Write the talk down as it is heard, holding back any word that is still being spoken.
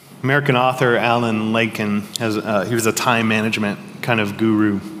American author Alan Lakein he was a time management kind of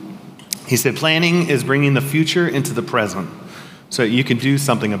guru. He said, planning is bringing the future into the present so that you can do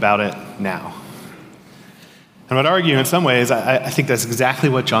something about it now. And I would argue in some ways, I think that's exactly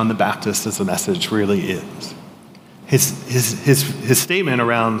what John the Baptist as a message really is. His statement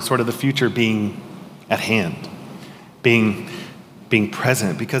around sort of the future being at hand, being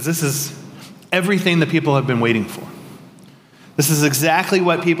present, because this is everything that people have been waiting for. This is exactly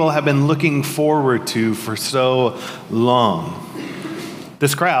what people have been looking forward to for so long.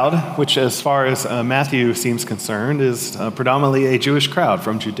 This crowd, which as far as Matthew seems concerned, is predominantly a Jewish crowd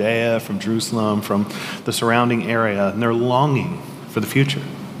from Judea, from Jerusalem, from the surrounding area, and they're longing for the future.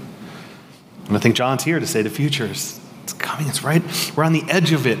 And I think John's here to say the future is it's coming, it's right, we're on the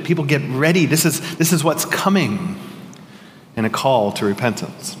edge of it. People get ready, this is what's coming, and a call to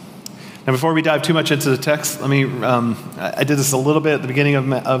repentance. Now, before we dive too much into the text, I did this a little bit at the beginning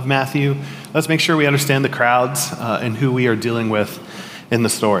of Matthew. Let's make sure we understand the crowds and who we are dealing with in the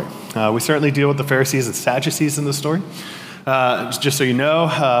story. We certainly deal with the Pharisees and Sadducees in the story. Just so you know,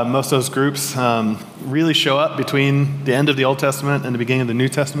 most of those groups really show up between the end of the Old Testament and the beginning of the New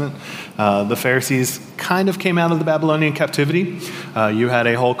Testament. The Pharisees kind of came out of the Babylonian captivity. You had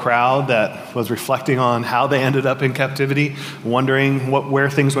a whole crowd that was reflecting on how they ended up in captivity, wondering where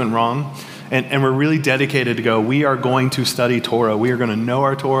things went wrong. And we're really dedicated to go, we are going to study Torah. We are going to know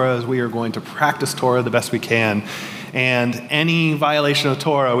our Torahs. We are going to practice Torah the best we can. And any violation of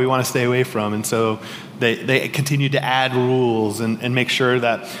Torah we want to stay away from. And so they continued to add rules and make sure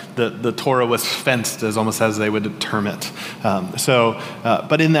that the Torah was fenced, almost as they would term it.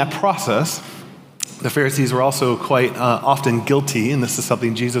 But in that process, the Pharisees were also quite often guilty, and this is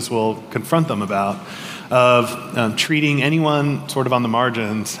something Jesus will confront them about, of treating anyone sort of on the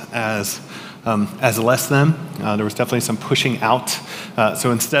margins as less than. There was definitely some pushing out.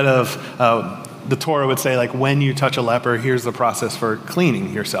 So instead of the Torah would say, like, when you touch a leper, here's the process for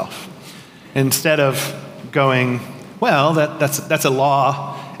cleaning yourself. Instead of going, well, that's a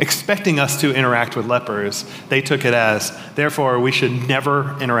law expecting us to interact with lepers, they took it as, therefore, we should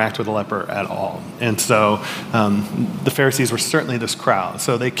never interact with a leper at all. And so the Pharisees were certainly this crowd.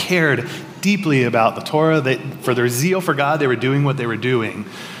 So they cared deeply about the Torah. For their zeal for God, they were doing what they were doing,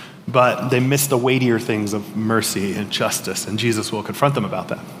 but they missed the weightier things of mercy and justice, and Jesus will confront them about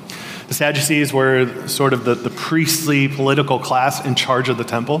that. The Sadducees were sort of the priestly political class in charge of the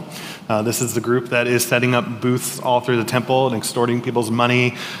temple. This is the group that is setting up booths all through the temple and extorting people's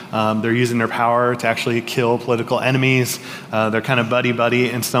money. They're using their power to actually kill political enemies. They're kind of buddy-buddy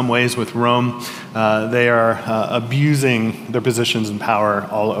in some ways with Rome. They are abusing their positions and power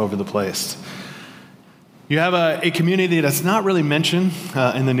all over the place. You have a community that's not really mentioned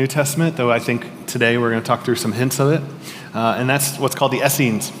in the New Testament, though I think today we're going to talk through some hints of it. And that's what's called the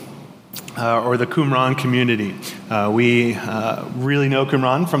Essenes. Or the Qumran community. We really know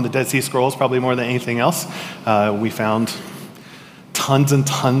Qumran from the Dead Sea Scrolls, probably more than anything else. We found tons and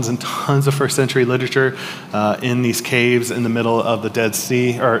tons and tons of first century literature in these caves in the middle of the Dead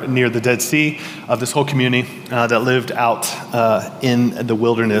Sea, or near the Dead Sea, of this whole community that lived out in the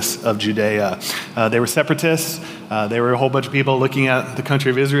wilderness of Judea. They were separatists. They were a whole bunch of people looking at the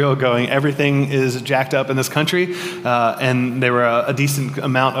country of Israel going, everything is jacked up in this country. And they were a decent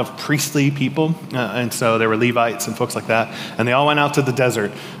amount of priestly people. And so there were Levites and folks like that. And they all went out to the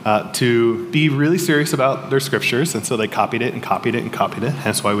desert to be really serious about their scriptures. And so they copied it and copied it and copied it.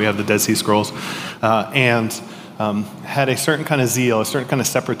 That's why we have the Dead Sea Scrolls. And had a certain kind of zeal, a certain kind of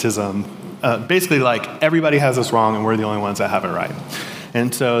separatism. Basically like, everybody has this wrong and we're the only ones that have it right.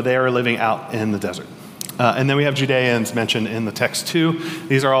 And so they are living out in the desert. And then we have Judeans mentioned in the text too.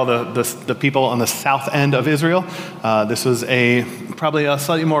 These are all the people on the south end of Israel. This was probably a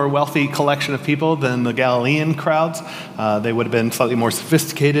slightly more wealthy collection of people than the Galilean crowds. They would have been slightly more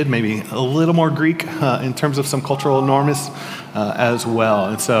sophisticated, maybe a little more Greek in terms of some cultural norms as well.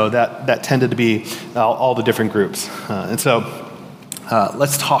 And so that tended to be all the different groups. And so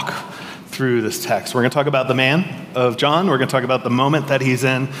let's talk through this text. We're going to talk about the man of John. We're going to talk about the moment that he's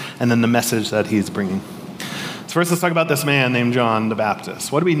in, and then the message that he's bringing. So first, let's talk about this man named John the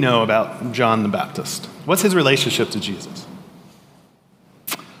Baptist. What do we know about John the Baptist? What's his relationship to Jesus?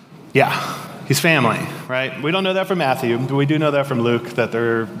 Yeah, he's family, right? We don't know that from Matthew, but we do know that from Luke, that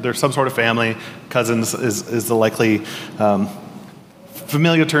they're some sort of family. Cousins is the likely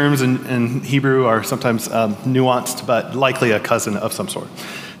familiar terms in Hebrew are sometimes nuanced, but likely a cousin of some sort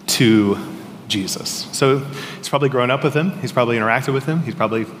to Jesus. So he's probably grown up with him. He's probably interacted with him. He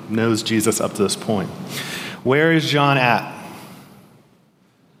probably knows Jesus up to this point. Where is John at?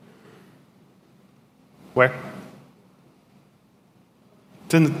 Where?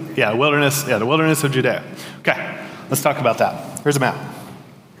 It's in, the wilderness of Judea. Okay, let's talk about that. Here's a map.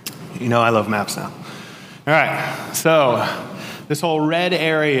 You know I love maps now. All right, so this whole red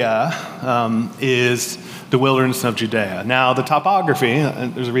area is the wilderness of Judea. Now, the topography,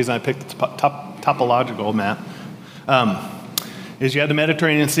 there's a reason I picked the topological map, is you have the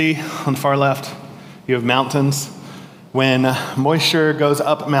Mediterranean Sea on the far left. You have mountains. When moisture goes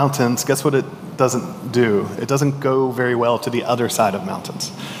up mountains, guess what it doesn't do? It doesn't go very well to the other side of mountains.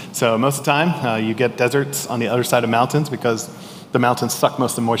 So most of the time, you get deserts on the other side of mountains because the mountains suck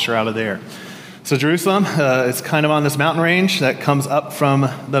most of the moisture out of the air. So Jerusalem is kind of on this mountain range that comes up from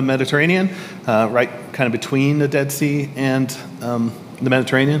the Mediterranean, right kind of between the Dead Sea and the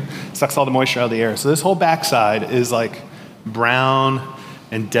Mediterranean. Sucks all the moisture out of the air. So this whole backside is like brown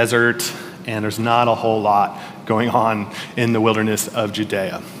and desert, and there's not a whole lot going on in the wilderness of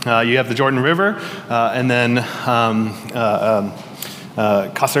Judea. You have the Jordan River, and then Qasr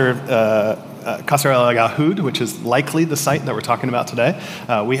al-Yahud, which is likely the site that we're talking about today.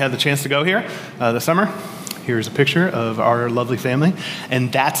 We had the chance to go here this summer. Here's a picture of our lovely family,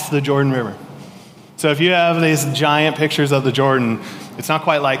 and that's the Jordan River. So if you have these giant pictures of the Jordan, it's not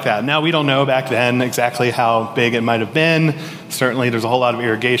quite like that. Now, we don't know back then exactly how big it might have been. Certainly, there's a whole lot of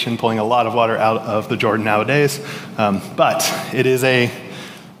irrigation pulling a lot of water out of the Jordan nowadays. But it is a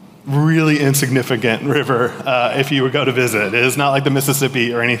really insignificant river if you would go to visit. It is not like the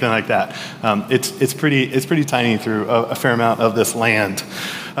Mississippi or anything like that. It's pretty tiny through a fair amount of this land.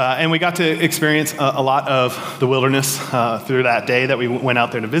 And we got to experience a lot of the wilderness through that day that we went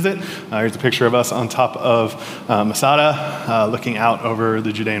out there to visit. Here's a picture of us on top of Masada, looking out over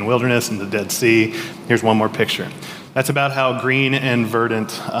the Judean wilderness and the Dead Sea. Here's one more picture. That's about how green and verdant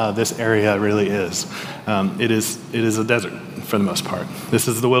this area really is. It is a desert for the most part. This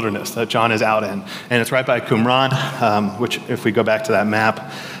is the wilderness that John is out in. And it's right by Qumran, which if we go back to that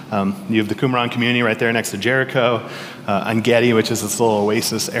map, you have the Qumran community right there next to Jericho, En Gedi, which is this little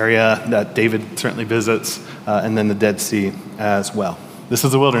oasis area that David certainly visits, and then the Dead Sea as well. This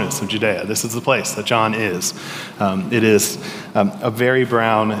is the wilderness of Judea. This is the place that John is. It is a very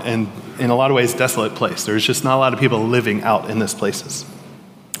brown and, in a lot of ways, desolate place. There's just not a lot of people living out in these places.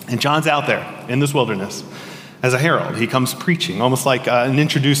 And John's out there in this wilderness as a herald. He comes preaching, almost like an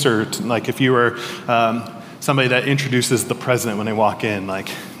introducer, like if you were somebody that introduces the president when they walk in. Like,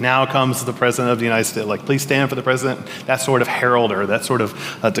 now comes the president of the United States. Like, please stand for the president. That sort of heralder, that sort of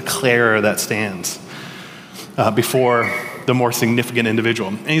declarer that stands before the more significant individual.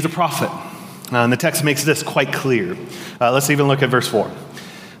 And he's a prophet. And the text makes this quite clear. Let's even look at verse 4.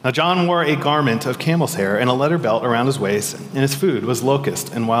 Now John wore a garment of camel's hair and a leather belt around his waist, and his food was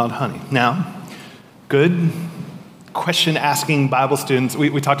locust and wild honey. Now, good question-asking Bible students,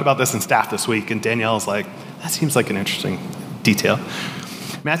 we talked about this in staff this week, and Danielle's like, that seems like an interesting detail.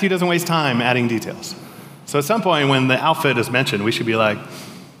 Matthew doesn't waste time adding details. So at some point when the outfit is mentioned, we should be like,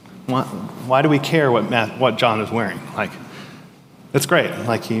 why do we care what John is wearing? Like, that's great.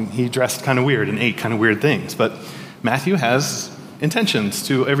 Like, he dressed kind of weird and ate kind of weird things. But Matthew has intentions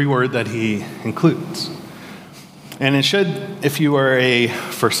to every word that he includes. And it should, if you are a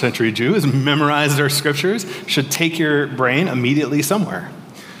first century Jew, has memorized our scriptures, should take your brain immediately somewhere.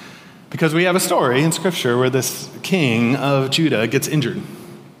 Because we have a story in scripture where this king of Judah gets injured.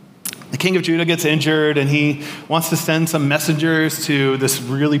 The king of Judah gets injured, and he wants to send some messengers to this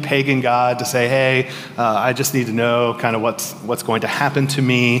really pagan god to say, hey, I just need to know kind of what's going to happen to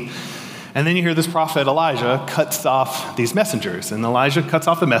me. And then you hear this prophet Elijah cuts off these messengers. And Elijah cuts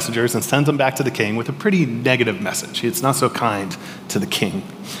off the messengers and sends them back to the king with a pretty negative message. It's not so kind to the king.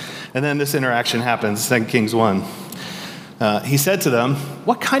 And then this interaction happens, 2 Kings 1. He said to them,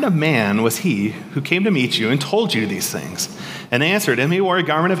 what kind of man was he who came to meet you and told you these things? And they answered him, he wore a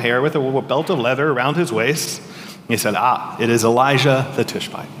garment of hair with a belt of leather around his waist. And he said, it is Elijah the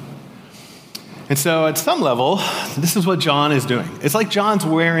Tishbite. And so at some level, this is what John is doing. It's like John's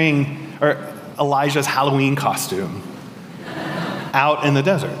wearing Elijah's Halloween costume out in the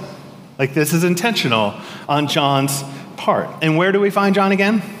desert. Like, this is intentional on John's part. And where do we find John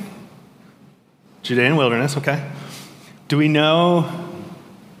again? Judean wilderness, okay. Do we know,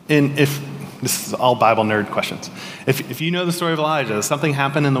 if this is all Bible nerd questions, if you know the story of Elijah, does something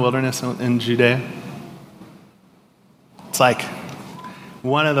happen in the wilderness in Judea? It's like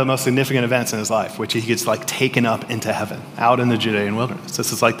one of the most significant events in his life, which he gets like taken up into heaven, out in the Judean wilderness.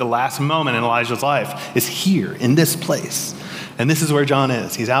 This is like the last moment in Elijah's life is here in this place. And this is where John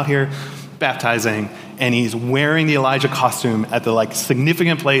is. He's out here baptizing, and he's wearing the Elijah costume at the like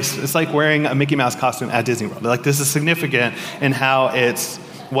significant place. It's like wearing a Mickey Mouse costume at Disney World. Like, this is significant in how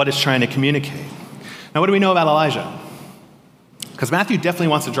what it's trying to communicate. Now, what do we know about Elijah? A Because Matthew definitely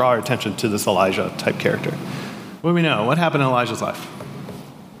wants to draw our attention to this Elijah-type character. What do we know? What happened in Elijah's life?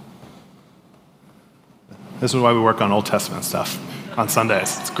 This is why we work on Old Testament stuff on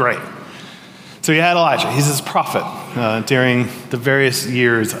Sundays. It's great. So you had Elijah. He's this prophet during the various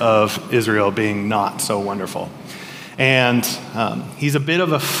years of Israel being not so wonderful. And he's a bit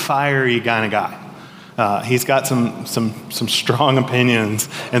of a fiery kind of guy. He's got some strong opinions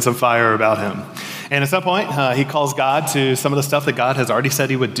and some fire about him. And at some point, he calls God to some of the stuff that God has already said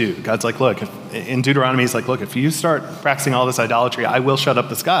he would do. God's like, look, in Deuteronomy, he's like, look, if you start practicing all this idolatry, I will shut up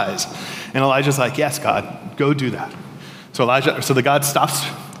the skies. And Elijah's like, yes, God, go do that. So the God stops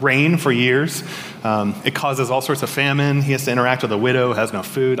rain for years. It causes all sorts of famine. He has to interact with a widow, has no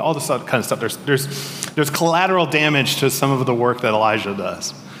food, all this kind of stuff. There's collateral damage to some of the work that Elijah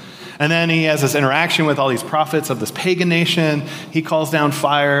does. And then he has this interaction with all these prophets of this pagan nation. He calls down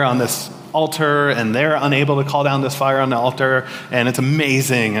fire on this altar, and they're unable to call down this fire on the altar, and it's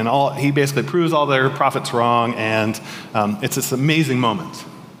amazing. And he basically proves all their prophets wrong, and it's this amazing moment.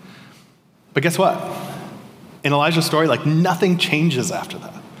 But guess what? In Elijah's story, nothing changes after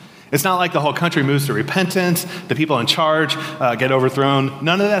that. It's not like the whole country moves to repentance, the people in charge get overthrown.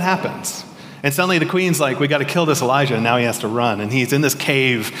 None of that happens. And suddenly the queen's like, we got to kill this Elijah, and now he has to run. And he's in this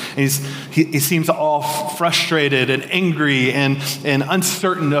cave, and he seems all frustrated and angry and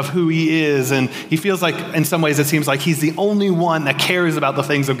uncertain of who he is. And he feels like, in some ways, it seems like he's the only one that cares about the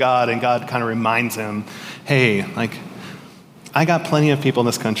things of God. And God kind of reminds him, hey, I got plenty of people in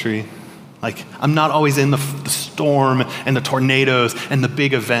this country. I'm not always in the storm and the tornadoes and the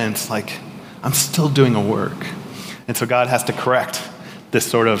big events. I'm still doing a work. And so God has to correct this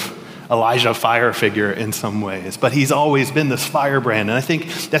sort of Elijah fire figure in some ways. But he's always been this firebrand. And I think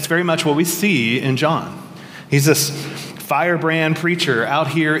that's very much what we see in John. He's this firebrand preacher out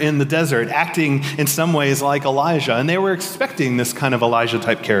here in the desert, acting in some ways like Elijah. And they were expecting this kind of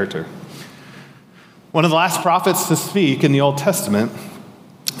Elijah-type character. One of the last prophets to speak in the Old Testament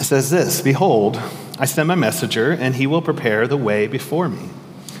says this, behold, I send my messenger, and he will prepare the way before me.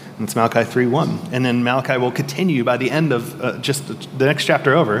 And it's Malachi 3:1. And then Malachi will continue by the end of just the next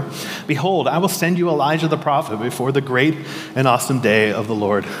chapter over. Behold, I will send you Elijah the prophet before the great and awesome day of the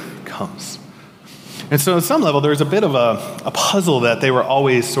Lord comes. And so at some level, there's a bit of a puzzle that they were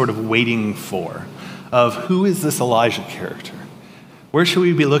always sort of waiting for, of who is this Elijah character? Where should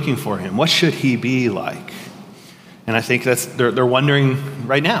we be looking for him? What should he be like? And I think they're wondering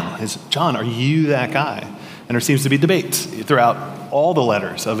right now, is John, are you that guy? And there seems to be debate throughout all the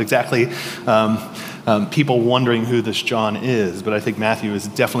letters of exactly people wondering who this John is. But I think Matthew is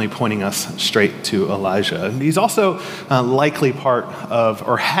definitely pointing us straight to Elijah. And he's also likely part of,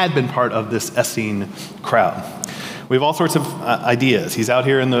 or had been part of, this Essene crowd. We have all sorts of ideas. He's out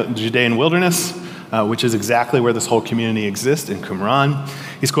here in the Judean wilderness, which is exactly where this whole community exists, in Qumran.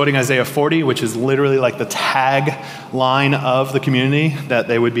 He's quoting Isaiah 40, which is literally like the tag line of the community, that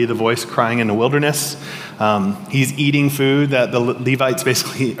they would be the voice crying in the wilderness. He's eating food that the Levites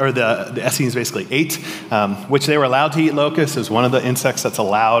basically, or the Essenes basically ate, which they were allowed to eat. Locusts is one of the insects that's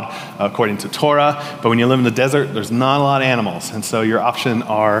allowed according to Torah. But when you live in the desert, there's not a lot of animals. And so your option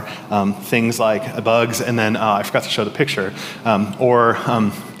are things like bugs, and then I forgot to show the picture, or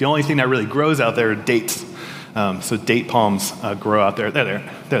the only thing that really grows out there are dates. So date palms grow out there. They're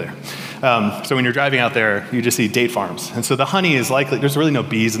there. So when you're driving out there, you just see date farms. And so the honey is likely, there's really no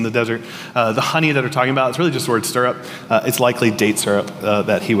bees in the desert. The honey that they're talking about, it's really just word syrup. It's likely date syrup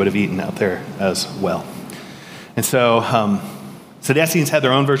that he would have eaten out there as well. And so the Essenes had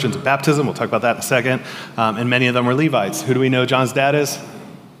their own versions of baptism. We'll talk about that in a second. And many of them were Levites. Who do we know John's dad is?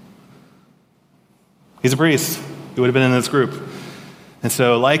 He's a priest. He would have been in this group. And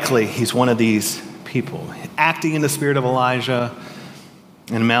so likely he's one of these people, acting in the spirit of Elijah,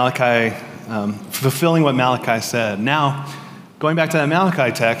 and Malachi, fulfilling what Malachi said. Now, going back to that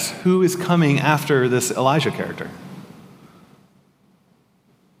Malachi text, who is coming after this Elijah character?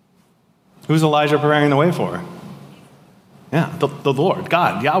 Who's Elijah preparing the way for? Yeah, the Lord,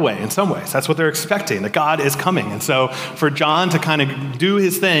 God, Yahweh, in some ways. That's what they're expecting, that God is coming. And so for John to kind of do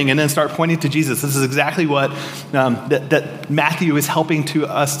his thing and then start pointing to Jesus, this is exactly what that Matthew is helping to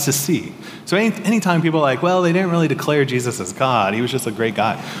us to see. So anytime people are like, well, they didn't really declare Jesus as God, he was just a great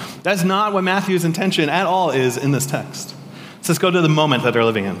guy. That's not what Matthew's intention at all is in this text. So let's go to the moment that they're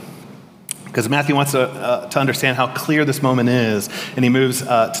living in, because Matthew wants to understand how clear this moment is, and he moves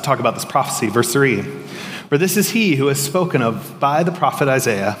to talk about this prophecy. Verse 3. For this is he who is spoken of by the prophet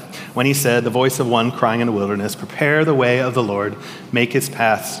Isaiah when he said, the voice of one crying in the wilderness, prepare the way of the Lord, make his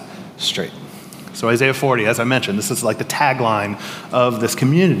paths straight. So Isaiah 40, as I mentioned, this is like the tagline of this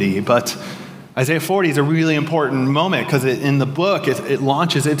community, but Isaiah 40 is a really important moment because in the book, it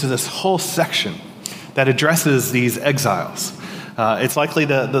launches into this whole section that addresses these exiles. It's likely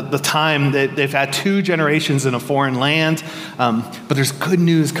the time that they've had 2 generations in a foreign land, but there's good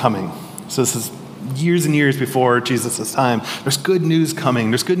news coming. So this is years and years before Jesus' time. There's good news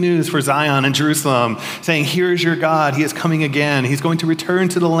coming. There's good news for Zion and Jerusalem saying, here's your God. He is coming again. He's going to return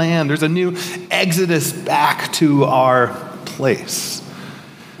to the land. There's a new exodus back to our place.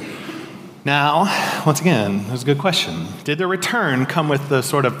 Now, once again, there's a good question. Did the return come with the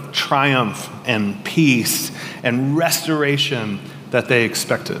sort of triumph and peace and restoration that they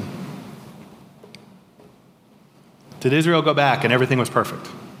expected? Did Israel go back and everything was perfect?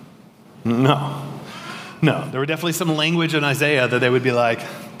 No. There were definitely some language in Isaiah that they would be like,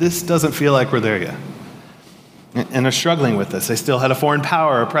 this doesn't feel like we're there yet. And they're struggling with this. They still had a foreign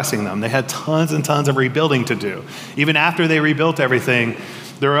power oppressing them. They had tons and tons of rebuilding to do. Even after they rebuilt everything,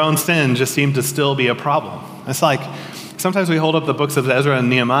 their own sin just seemed to still be a problem. It's like, sometimes we hold up the books of Ezra and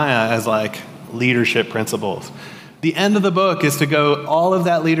Nehemiah as like leadership principles. The end of the book is to go, all of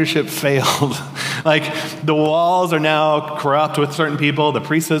that leadership failed. Like, the walls are now corrupt with certain people, the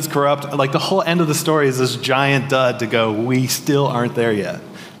priesthood's corrupt. Like, the whole end of the story is this giant dud to go, we still aren't there yet.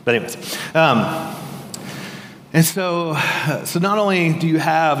 But anyways, and so not only do you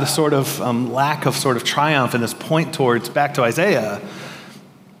have the sort of lack of sort of triumph and this point towards back to Isaiah,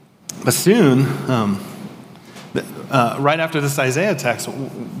 but soon, right after this Isaiah text,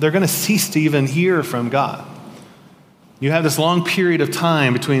 they're going to cease to even hear from God. You have this long period of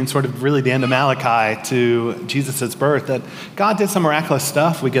time between sort of really the end of Malachi to Jesus' birth that God did some miraculous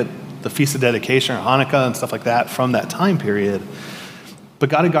stuff. We get the Feast of Dedication or Hanukkah and stuff like that from that time period. But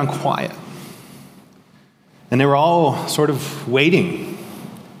God had gone quiet. And they were all sort of waiting.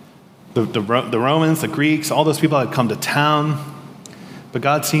 The Romans, the Greeks, all those people had come to town. But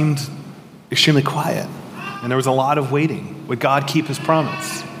God seemed extremely quiet. And there was a lot of waiting. Would God keep his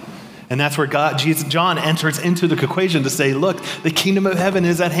promise? And that's where John enters into the equation to say, look, the kingdom of heaven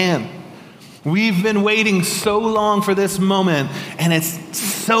is at hand. We've been waiting so long for this moment, and it's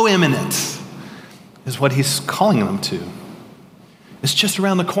so imminent, is what he's calling them to. It's just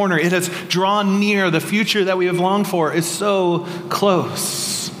around the corner. It has drawn near. The future that we have longed for is so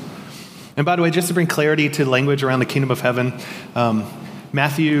close. And by the way, just to bring clarity to language around the kingdom of heaven,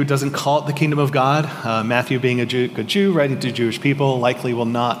 Matthew doesn't call it the kingdom of God. Matthew, being a good Jew, writing to Jewish people, likely will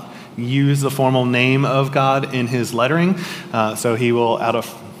not use the formal name of God in his lettering. So he will, out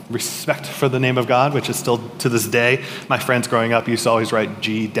of respect for the name of God, which is still to this day, my friends growing up used to always write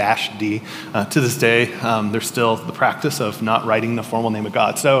G-D. To this day, there's still the practice of not writing the formal name of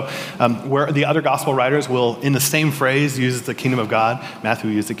God. So where the other gospel writers will, in the same phrase, use the kingdom of God, Matthew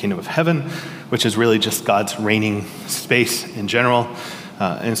used the kingdom of heaven, which is really just God's reigning space in general.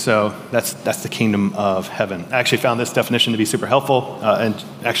 And so that's the kingdom of heaven. I actually found this definition to be super helpful and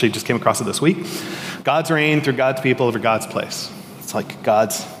actually just came across it this week. God's reign through God's people over God's place. It's like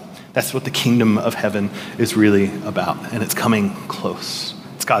that's what the kingdom of heaven is really about. And it's coming close.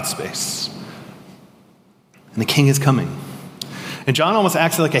 It's God's space. And the king is coming. And John almost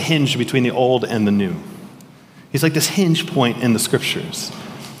acts like a hinge between the old and the new. He's like this hinge point in the scriptures.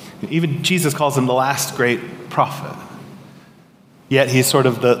 Even Jesus calls him the last great prophet. Yet he's sort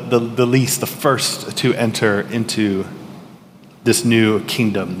of the least, the first to enter into this new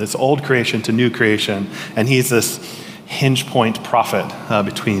kingdom, this old creation to new creation. And he's this hinge point prophet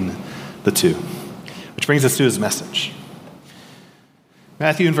between the two. Which brings us to his message.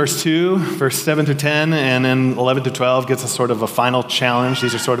 Matthew in verse 2, verse 7 through 10, and then 11 to 12 gets us sort of a final challenge.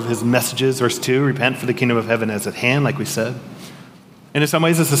 These are sort of his messages. Verse 2, repent, for the kingdom of heaven is at hand, like we said. And in some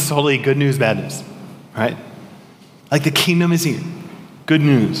ways, this is totally good news, bad news, right? Like the kingdom is here. Good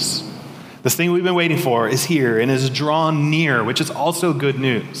news. This thing we've been waiting for is here and is drawn near, which is also good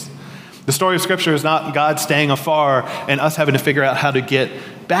news. The story of Scripture is not God staying afar and us having to figure out how to get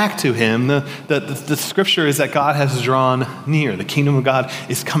back to him. The Scripture is that God has drawn near. The kingdom of God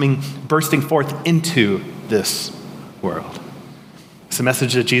is coming, bursting forth into this world. It's a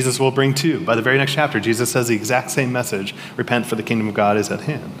message that Jesus will bring too. By the very next chapter, Jesus says the exact same message, repent for the kingdom of God is at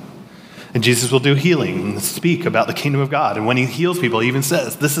hand. And Jesus will do healing and speak about the kingdom of God. And when he heals people, he even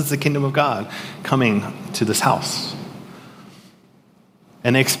says, this is the kingdom of God coming to this house.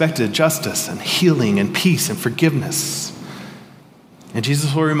 And they expected justice and healing and peace and forgiveness. And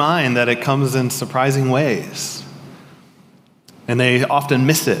Jesus will remind that it comes in surprising ways. And they often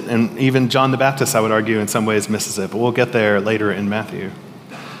miss it. And even John the Baptist, I would argue, in some ways misses it. But we'll get there later in Matthew.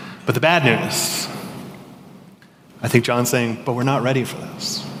 But the bad news, I think John's saying, but we're not ready for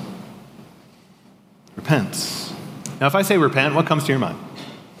this. Repent. Now, if I say repent, what comes to your mind?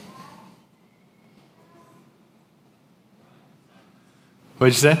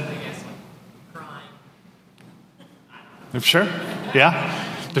 What'd you say? I guess crying. Sure.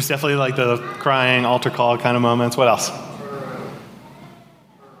 Yeah. There's definitely like the crying, altar call kind of moments. What else?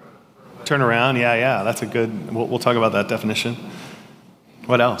 Turn around. Yeah. That's a good, we'll talk about that definition.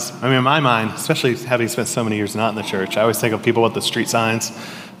 What else? I mean, in my mind, especially having spent so many years not in the church, I always think of people with the street signs,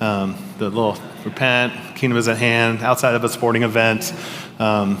 the little repent, kingdom is at hand, outside of a sporting event,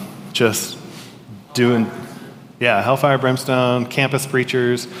 just doing, hellfire, brimstone, campus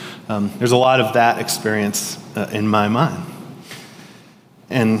preachers. There's a lot of that experience in my mind.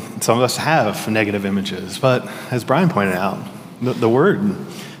 And some of us have negative images, but as Brian pointed out, the word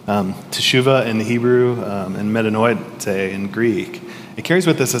teshuva in the Hebrew and metanoite in Greek, it carries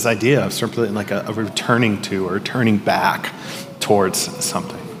with us this idea of simply like a returning to or turning back towards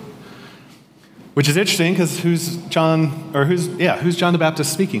something. Which is interesting because who's John the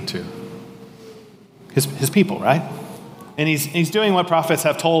Baptist speaking to? His people, right? And he's doing what prophets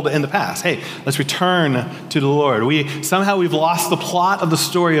have told in the past. Hey, let's return to the Lord. We've lost the plot of the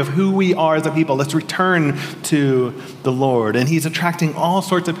story of who we are as a people. Let's return to the Lord. And he's attracting all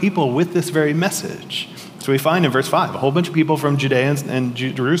sorts of people with this very message. So we find in verse 5, a whole bunch of people from Judea and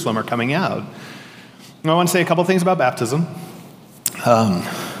Jerusalem are coming out. And I want to say a couple things about baptism.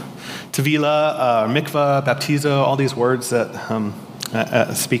 Tevila, mikvah, baptizo, all these words that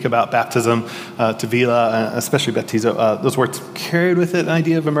speak about baptism, tevila, especially baptizo, those words carried with it an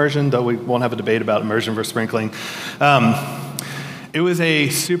idea of immersion, though we won't have a debate about immersion versus sprinkling. It was a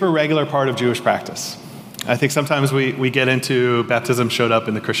super regular part of Jewish practice. I think sometimes we get into baptism showed up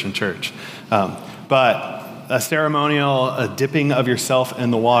in the Christian church. But a ceremonial dipping of yourself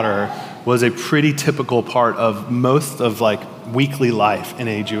in the water was a pretty typical part of most of like weekly life in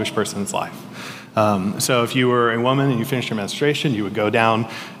a Jewish person's life. So if you were a woman and you finished your menstruation, you would go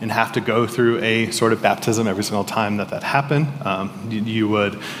down and have to go through a sort of baptism every single time that happened. You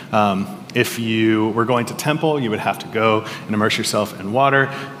would, if you were going to temple, you would have to go and immerse yourself in water.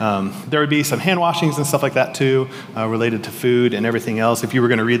 There would be some hand washings and stuff like that too, related to food and everything else. If you were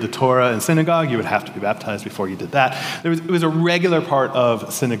going to read the Torah in synagogue, you would have to be baptized before you did that. It was a regular part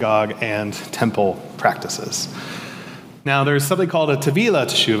of synagogue and temple practices. Now, there's something called a tevila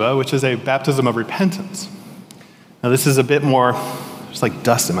teshuva, which is a baptism of repentance. Now, this is a bit more, it's like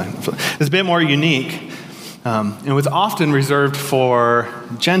dust in my, it's a bit more unique. It was often reserved for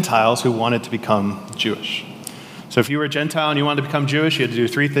Gentiles who wanted to become Jewish. So if you were a Gentile and you wanted to become Jewish, you had to do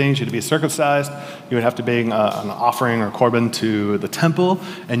three things. You had to be circumcised, you would have to bring an offering or korban to the temple,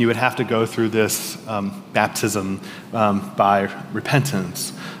 and you would have to go through this baptism by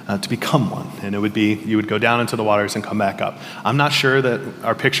repentance to become one. And it would be, you would go down into the waters and come back up. I'm not sure that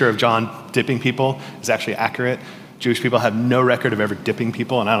our picture of John dipping people is actually accurate. Jewish people have no record of ever dipping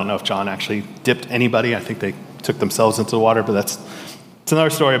people, and I don't know if John actually dipped anybody. I think they took themselves into the water, but it's another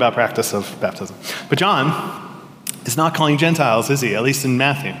story about practice of baptism. But John is not calling Gentiles, is he? At least in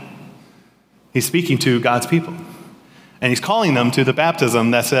Matthew. He's speaking to God's people. And he's calling them to the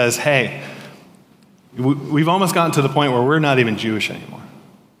baptism that says, hey, we've almost gotten to the point where we're not even Jewish anymore.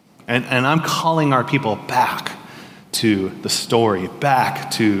 And I'm calling our people back to the story,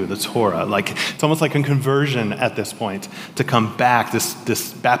 back to the Torah. Like, it's almost like a conversion at this point to come back,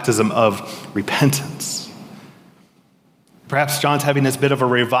 this baptism of repentance. Perhaps John's having this bit of a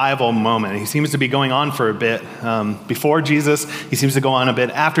revival moment. He seems to be going on for a bit before Jesus. He seems to go on a bit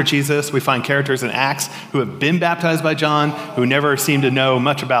after Jesus. We find characters in Acts who have been baptized by John, who never seem to know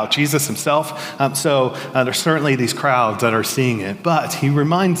much about Jesus himself. So there's certainly these crowds that are seeing it. But he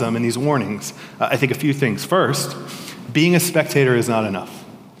reminds them in these warnings, I think, a few things. First, being a spectator is not enough.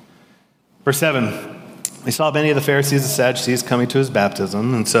 Verse 7, we saw many of the Pharisees and Sadducees coming to his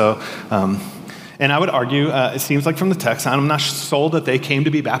baptism. And so... and I would argue, it seems like from the text, I'm not sold that they came to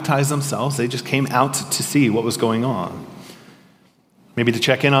be baptized themselves. They just came out to see what was going on. Maybe to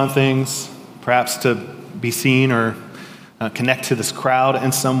check in on things, perhaps to be seen or connect to this crowd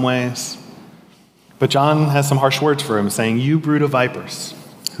in some ways. But John has some harsh words for him, saying, "You brood of vipers,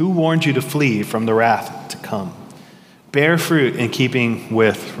 who warned you to flee from the wrath to come? Bear fruit in keeping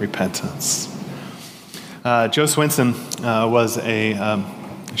with repentance." Jo Swinson was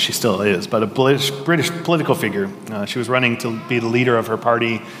she still is, but a British political figure. She was running to be the leader of her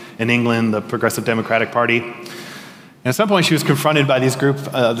party in England, the Progressive Democratic Party. And at some point, she was confronted by this group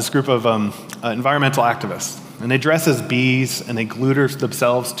of environmental activists. And they dress as bees, and they glued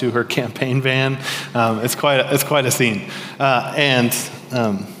themselves to her campaign van. It's quite a scene. And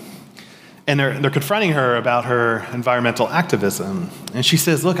they're confronting her about her environmental activism. And she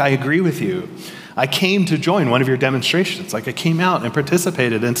says, "Look, I agree with you. I came to join one of your demonstrations. Like, I came out and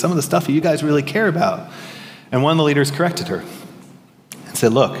participated in some of the stuff that you guys really care about." And one of the leaders corrected her and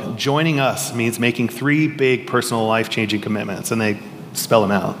said, look, joining us means making 3 big personal life-changing commitments. And they spell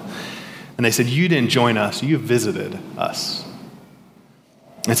them out. And they said, you didn't join us, you visited us.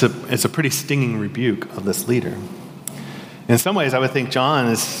 It's a pretty stinging rebuke of this leader. In some ways, I would think John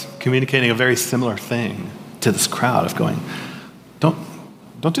is communicating a very similar thing to this crowd of going,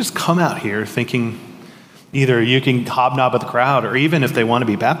 don't just come out here thinking either you can hobnob with the crowd or even if they want to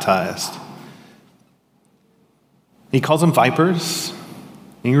be baptized. He calls them vipers.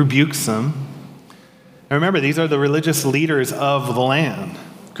 He rebukes them. And remember, these are the religious leaders of the land.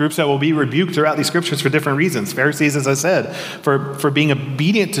 Groups that will be rebuked throughout these scriptures for different reasons. Pharisees, as I said, for being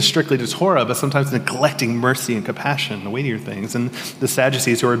obedient to strictly to Torah, but sometimes neglecting mercy and compassion, the weightier things. And the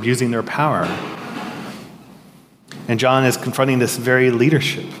Sadducees who are abusing their power. And John is confronting this very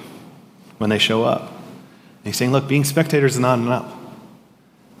leadership when they show up. And he's saying, look, being spectators is not enough.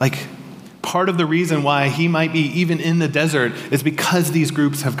 Like, part of the reason why he might be even in the desert is because these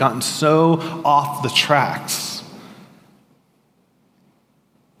groups have gotten so off the tracks.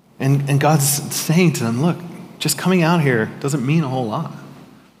 And God's saying to them, look, just coming out here doesn't mean a whole lot.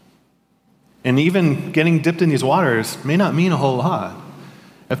 And even getting dipped in these waters may not mean a whole lot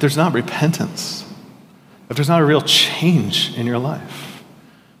if there's not repentance, if there's not a real change in your life.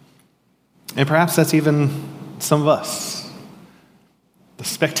 And perhaps that's even some of us. The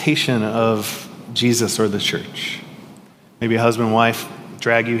expectation of Jesus or the church. Maybe a husband and wife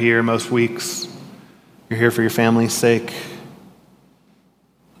drag you here most weeks. You're here for your family's sake.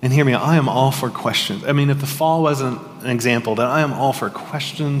 And hear me, I am all for questions. I mean, if the fall wasn't an example, then I am all for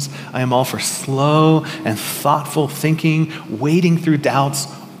questions. I am all for slow and thoughtful thinking, wading through doubts,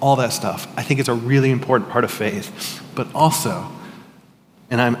 all that stuff. I think it's a really important part of faith. But also,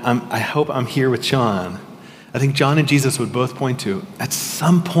 and I hope I'm here with John, I think John and Jesus would both point to, at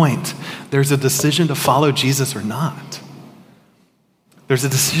some point, there's a decision to follow Jesus or not. There's a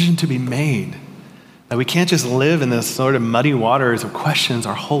decision to be made. That we can't just live in this sort of muddy waters of questions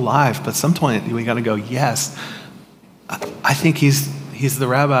our whole life, but at some point we got to go, yes, I think he's the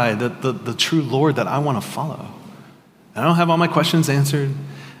rabbi, the true Lord that I want to follow. I don't have all my questions answered,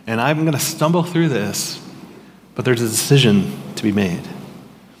 and I'm going to stumble through this, but there's a decision to be made.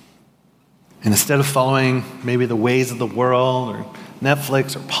 And instead of following maybe the ways of the world or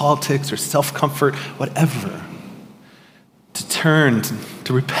Netflix or politics or self-comfort, whatever, to turn,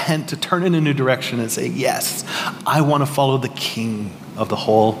 to repent, to turn in a new direction and say, yes, I want to follow the king of the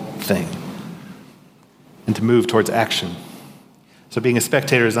whole thing. And to move towards action. So being a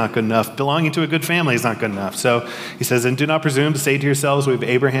spectator is not good enough. Belonging to a good family is not good enough. So he says, and do not presume to say to yourselves, we have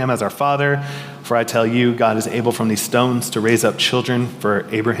Abraham as our father. For I tell you, God is able from these stones to raise up children for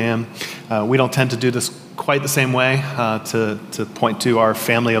Abraham. We don't tend to do this quite the same way, to point to our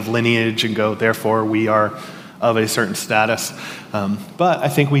family of lineage and go, therefore we are of a certain status. But I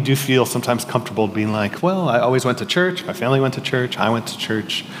think we do feel sometimes comfortable being like, well, I always went to church, my family went to church, I went to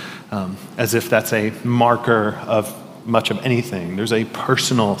church, as if that's a marker of much of anything. There's a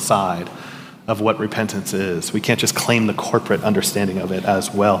personal side of what repentance is. We can't just claim the corporate understanding of it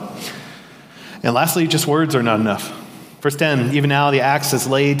as well. And lastly, just words are not enough. Verse 10, even now the axe is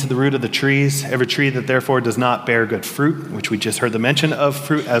laid to the root of the trees. Every tree that therefore does not bear good fruit, which we just heard the mention of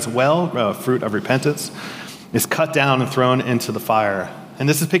fruit as well, fruit of repentance, is cut down and thrown into the fire. And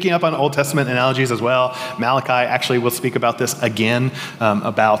this is picking up on Old Testament analogies as well. Malachi actually will speak about this again,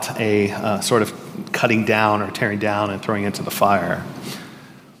 about a sort of cutting down or tearing down and throwing into the fire.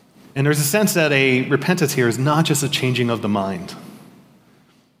 And there's a sense that a repentance here is not just a changing of the mind.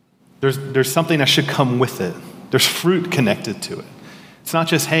 There's something that should come with it. There's fruit connected to it. It's not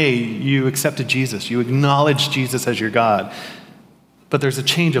just, hey, you accepted Jesus. You acknowledge Jesus as your God. But there's a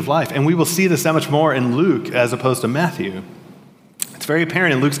change of life. And we will see this that much more in Luke as opposed to Matthew. It's very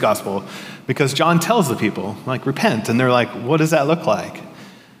apparent in Luke's gospel because John tells the people, like, repent. And they're like, what does that look like?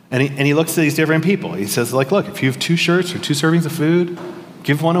 And he looks at these different people. He says, like, look, if you have 2 shirts or 2 servings of food,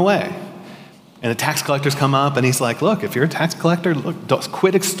 give one away. And the tax collectors come up and he's like, look, if you're a tax collector, look, don't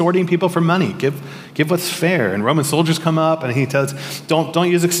quit extorting people for money. Give what's fair. And Roman soldiers come up and he tells, don't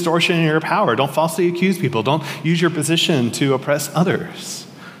use extortion in your power. Don't falsely accuse people. Don't use your position to oppress others.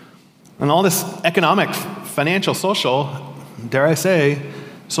 And all this economic, financial, social, dare I say,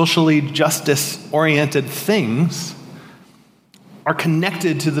 socially justice-oriented things are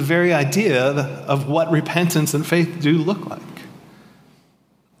connected to the very idea of what repentance and faith do look like.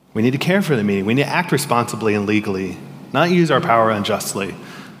 We need to care for the needy. We need to act responsibly and legally, not use our power unjustly. And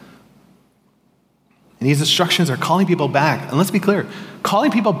these instructions are calling people back. And let's be clear,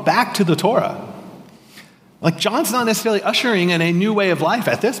 calling people back to the Torah. Like, John's not necessarily ushering in a new way of life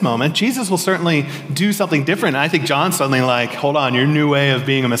at this moment. Jesus will certainly do something different. I think John's suddenly like, hold on, your new way of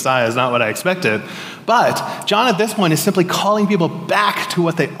being a Messiah is not what I expected. But John at this point is simply calling people back to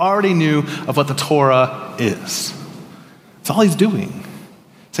what they already knew of what the Torah is. That's all he's doing.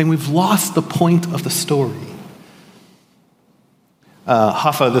 Saying we've lost the point of the story.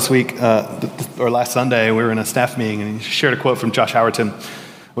 Hoffa this week, or last Sunday, we were in a staff meeting and he shared a quote from Josh Howerton,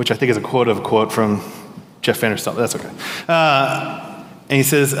 which I think is a quote from Jeff Vanderstelt, that's okay. And he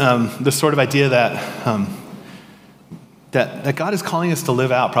says this sort of idea that God is calling us to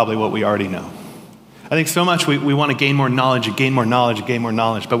live out probably what we already know. I think so much we want to gain more knowledge,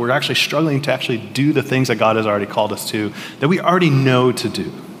 but we're actually struggling to actually do the things that God has already called us to, that we already know to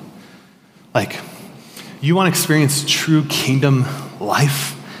do. Like, you want to experience true kingdom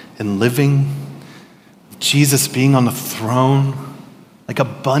life and living, Jesus being on the throne, like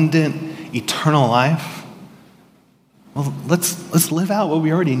abundant, eternal life. Well, let's live out what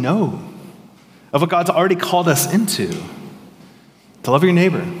we already know of what God's already called us into. To love your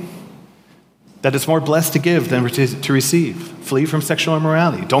neighbor. That it's more blessed to give than to receive. Flee from sexual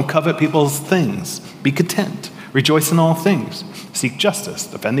immorality. Don't covet people's things. Be content. Rejoice in all things. Seek justice.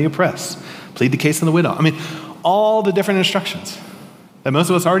 Defend the oppressed. Plead the case of the widow. I mean, all the different instructions that most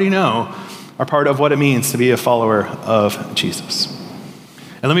of us already know are part of what it means to be a follower of Jesus.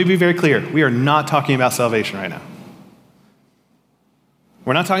 And let me be very clear. We are not talking about salvation right now.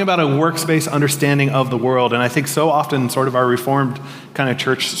 We're not talking about a works-based understanding of the world, and I think so often sort of our Reformed kind of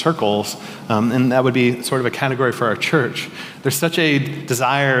church circles, and that would be sort of a category for our church, there's such a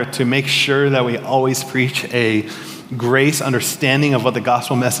desire to make sure that we always preach a grace understanding of what the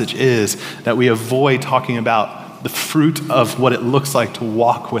gospel message is, that we avoid talking about the fruit of what it looks like to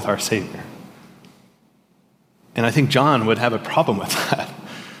walk with our Savior. And I think John would have a problem with that.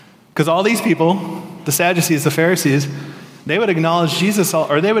 Because all these people, the Sadducees, the Pharisees, they would acknowledge Jesus,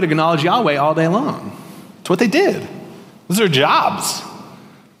 or they would acknowledge Yahweh all day long. It's what they did. Those are jobs.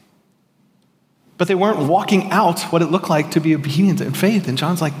 But they weren't walking out what it looked like to be obedient in faith. And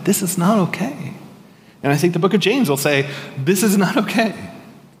John's like, this is not okay. And I think the book of James will say, this is not okay.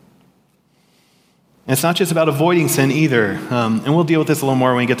 And it's not just about avoiding sin either. And we'll deal with this a little more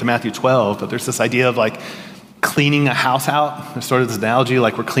when we get to Matthew 12. But there's this idea of like cleaning a house out. There's sort of this analogy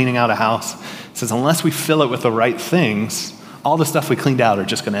like we're cleaning out a house. It says, unless we fill it with the right things, all the stuff we cleaned out are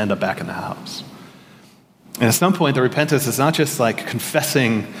just going to end up back in the house. And at some point, the repentance is not just like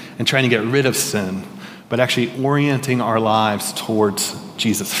confessing and trying to get rid of sin, but actually orienting our lives towards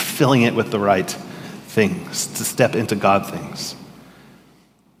Jesus, filling it with the right things, to step into God things.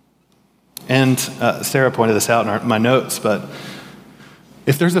 And Sarah pointed this out in my notes, but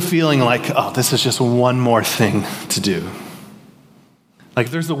if there's a feeling like, oh, this is just one more thing to do, like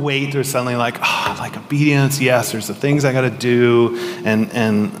there's a weight, there's suddenly like, oh, like obedience, yes, there's the things I got to do, and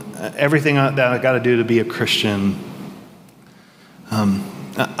everything that I got to do to be a Christian.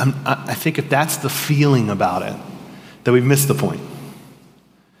 I think if that's the feeling about it, that we've missed the point.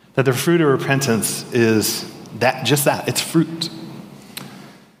 That the fruit of repentance is just that, it's fruit,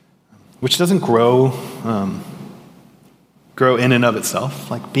 which doesn't grow in and of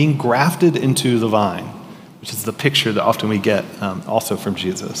itself, like being grafted into the vine, which is the picture that often we get also from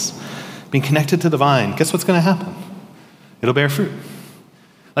Jesus. Being connected to the vine, guess what's going to happen? It'll bear fruit.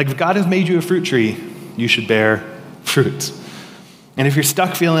 Like if God has made you a fruit tree, you should bear fruit. And if you're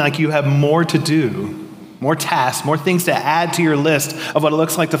stuck feeling like you have more to do, more tasks, more things to add to your list of what it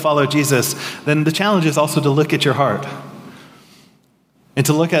looks like to follow Jesus, then the challenge is also to look at your heart and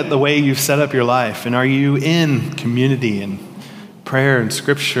to look at the way you've set up your life. And are you in community and prayer and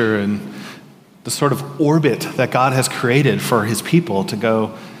scripture and the sort of orbit that God has created for his people to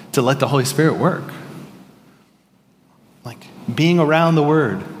go to let the Holy Spirit work? Like being around the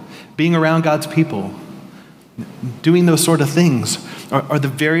Word, being around God's people, doing those sort of things are the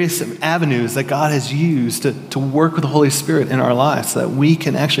various avenues that God has used to work with the Holy Spirit in our lives so that we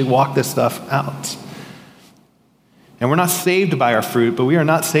can actually walk this stuff out. And we're not saved by our fruit, but we are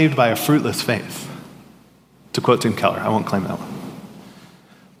not saved by a fruitless faith. To quote Tim Keller, I won't claim that one.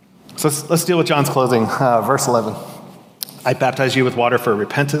 So let's deal with John's closing, verse 11. I baptize you with water for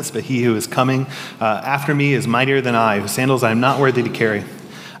repentance, but he who is coming after me is mightier than I, whose sandals I am not worthy to carry.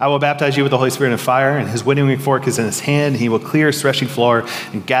 I will baptize you with the Holy Spirit and fire, and his winnowing fork is in his hand. He will clear his threshing floor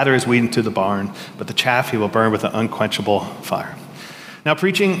and gather his wheat into the barn, but the chaff he will burn with an unquenchable fire. Now,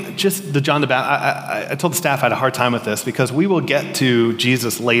 preaching just the John the Baptist, I told the staff I had a hard time with this because we will get to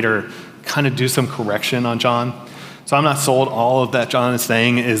Jesus later, kind of do some correction on John. So I'm not sold all of that John is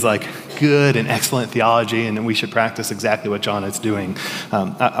saying is like good and excellent theology, and we should practice exactly what John is doing.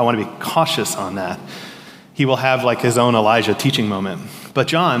 I want to be cautious on that. he will have like his own Elijah teaching moment. But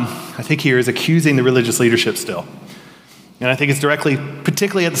John, I think here, is accusing the religious leadership still. And I think it's directly,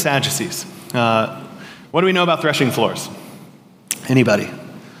 particularly at the Sadducees. What do we know about threshing floors? Anybody?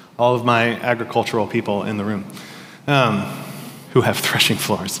 All of my agricultural people in the room who have threshing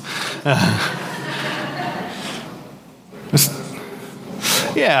floors.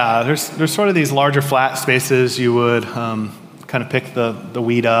 There's sort of these larger flat spaces. You would kind of pick the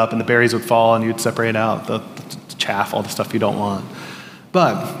weed up, and the berries would fall, and you'd separate out the chaff, all the stuff you don't want.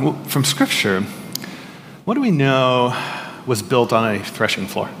 But from Scripture, what do we know was built on a threshing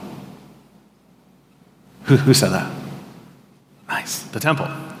floor? Who said that? Nice. The temple.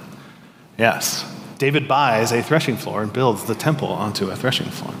 Yes. David buys a threshing floor and builds the temple onto a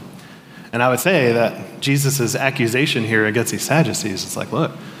threshing floor. And I would say that Jesus' accusation here against these Sadducees is like,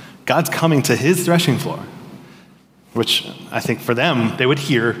 look, God's coming to his threshing floor, which I think for them, they would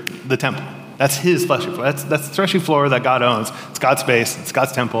hear the temple. That's his threshing floor. That's the threshing floor that God owns. It's God's space. It's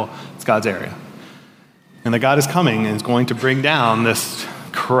God's temple. It's God's area. And that God is coming and is going to bring down this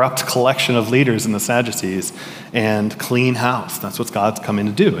corrupt collection of leaders in the Sadducees and clean house. That's what God's coming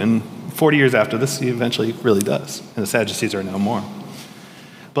to do. And 40 years after this, he eventually really does. And the Sadducees are no more.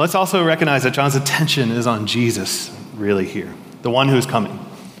 But let's also recognize that John's attention is on Jesus really here, the one who is coming.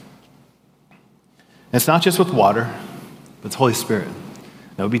 And it's not just with water, but it's Holy Spirit.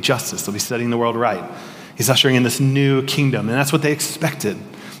 That would be justice. They'll be setting the world right. He's ushering in this new kingdom, and that's what they expected.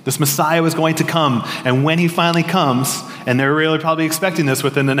 This Messiah was going to come, and when he finally comes, and they're really probably expecting this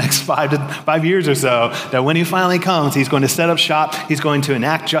within the next 5 years or so, that when he finally comes, he's going to set up shop, he's going to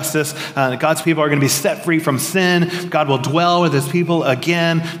enact justice, God's people are going to be set free from sin, God will dwell with his people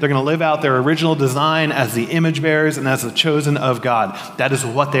again, they're going to live out their original design as the image bearers and as the chosen of God. That is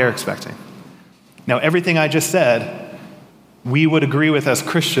what they're expecting. Now, everything I just said, we would agree with as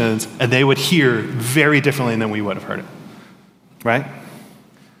Christians, and they would hear very differently than we would have heard it, right?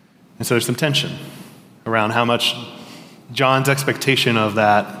 And so there's some tension around how much John's expectation of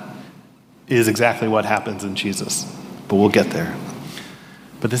that is exactly what happens in Jesus. But we'll get there.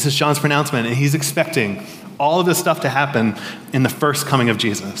 But this is John's pronouncement, and he's expecting all of this stuff to happen in the first coming of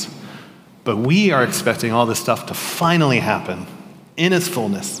Jesus. But we are expecting all this stuff to finally happen in its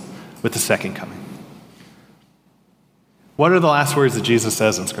fullness with the second coming. What are the last words that Jesus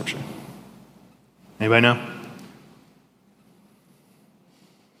says in Scripture? Anybody know?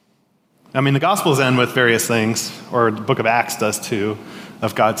 I mean, the Gospels end with various things, or the book of Acts does too,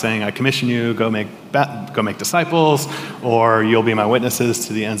 of God saying, I commission you, go make disciples, or you'll be my witnesses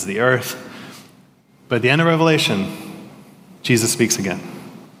to the ends of the earth. But at the end of Revelation, Jesus speaks again.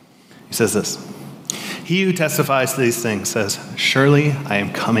 He says this, he who testifies to these things says, surely I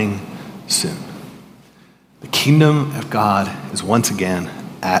am coming soon. The kingdom of God is once again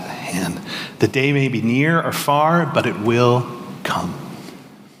at hand. The day may be near or far, but it will come.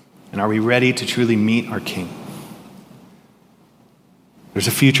 And are we ready to truly meet our King? There's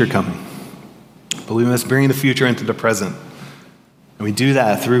a future coming, but we must bring the future into the present. And we do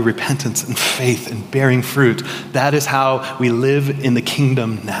that through repentance and faith and bearing fruit. That is how we live in the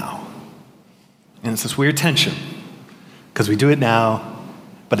kingdom now. And it's this weird tension, because we do it now,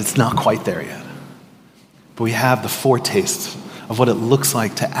 but it's not quite there yet. But we have the foretaste of what it looks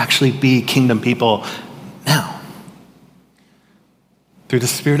like to actually be kingdom people now. Through the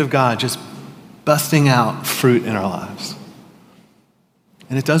Spirit of God just busting out fruit in our lives.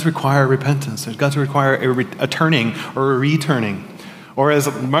 And it does require repentance. It does require a turning or a returning. Or as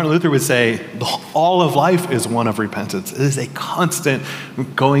Martin Luther would say, all of life is one of repentance. It is a constant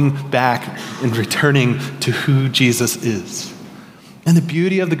going back and returning to who Jesus is. And the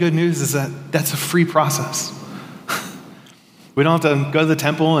beauty of the good news is that that's a free process. We don't have to go to the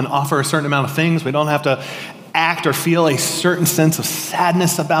temple and offer a certain amount of things. We don't have to act or feel a certain sense of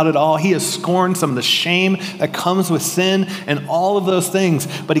sadness about it all. He has scorned some of the shame that comes with sin and all of those things,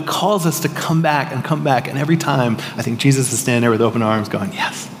 but he calls us to come back and come back. And every time, I think Jesus is standing there with open arms going,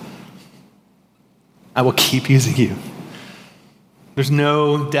 yes, I will keep using you. There's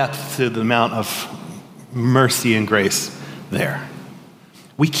no depth to the amount of mercy and grace there.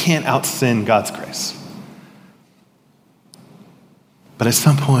 We can't out-sin God's grace. But at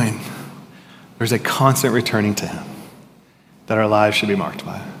some point, there's a constant returning to him that our lives should be marked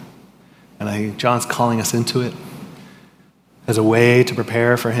by. And I think John's calling us into it as a way to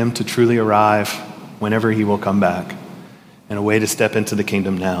prepare for him to truly arrive whenever he will come back, and a way to step into the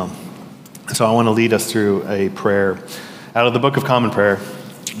kingdom now. So I want to lead us through a prayer out of the Book of Common Prayer.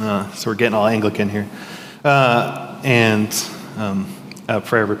 So we're getting all Anglican here. And a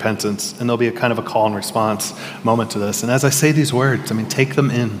prayer of repentance. And there'll be a kind of a call and response moment to this. And as I say these words, take them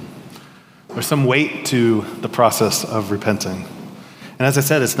in. There's some weight to the process of repenting. And as I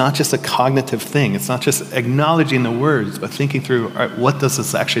said, it's not just a cognitive thing. It's not just acknowledging the words, but thinking through, all right, what does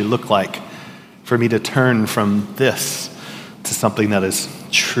this actually look like for me to turn from this to something that is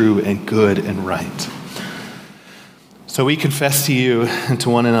true and good and right? So we confess to you and to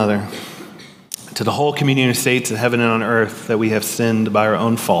one another, to the whole community of saints in heaven and on earth, that we have sinned by our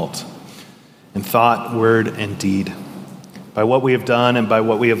own fault, in thought, word, and deed, by what we have done and by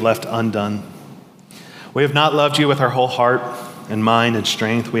what we have left undone. We have not loved you with our whole heart and mind and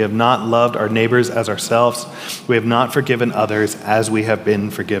strength. We have not loved our neighbors as ourselves. We have not forgiven others as we have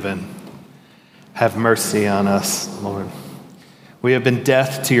been forgiven. Have mercy on us, Lord. We have been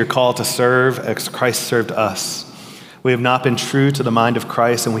deaf to your call to serve as Christ served us. We have not been true to the mind of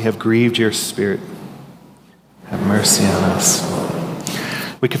Christ, and we have grieved your Spirit. Have mercy on us, Lord.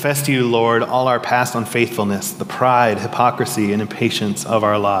 We confess to you, Lord, all our past unfaithfulness, the pride, hypocrisy, and impatience of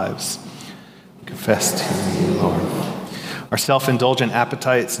our lives. We confess to you, Lord, our self-indulgent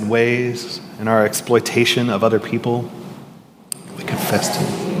appetites and ways, and our exploitation of other people. We confess to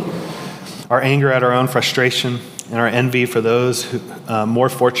you. Our anger at our own frustration, and our envy for those who more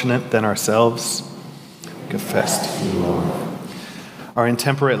fortunate than ourselves. Confess to you, Lord. Our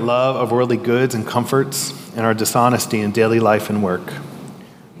intemperate love of worldly goods and comforts, and our dishonesty in daily life and work.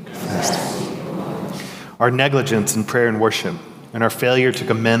 Confess to you. Our negligence in prayer and worship, and our failure to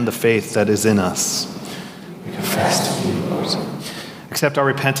commend the faith that is in us. We confess to you, Lord. Accept our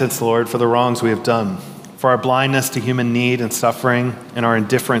repentance, Lord, for the wrongs we have done, for our blindness to human need and suffering, and our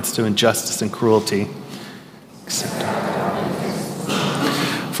indifference to injustice and cruelty. Accept our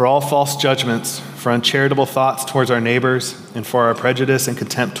repentance. For all false judgments, for uncharitable thoughts towards our neighbors, and for our prejudice and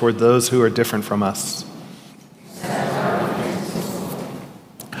contempt toward those who are different from us.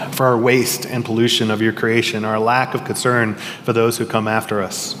 For our waste and pollution of your creation, our lack of concern for those who come after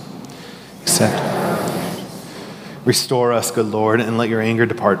us. Accept. Restore us, good Lord, and let your anger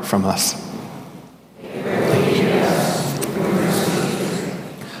depart from us.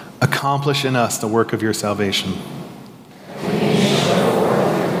 Accomplish in us the work of your salvation.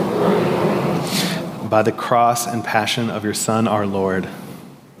 By the cross and passion of your Son, our Lord.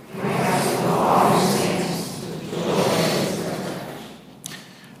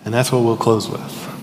 And that's what we'll close with.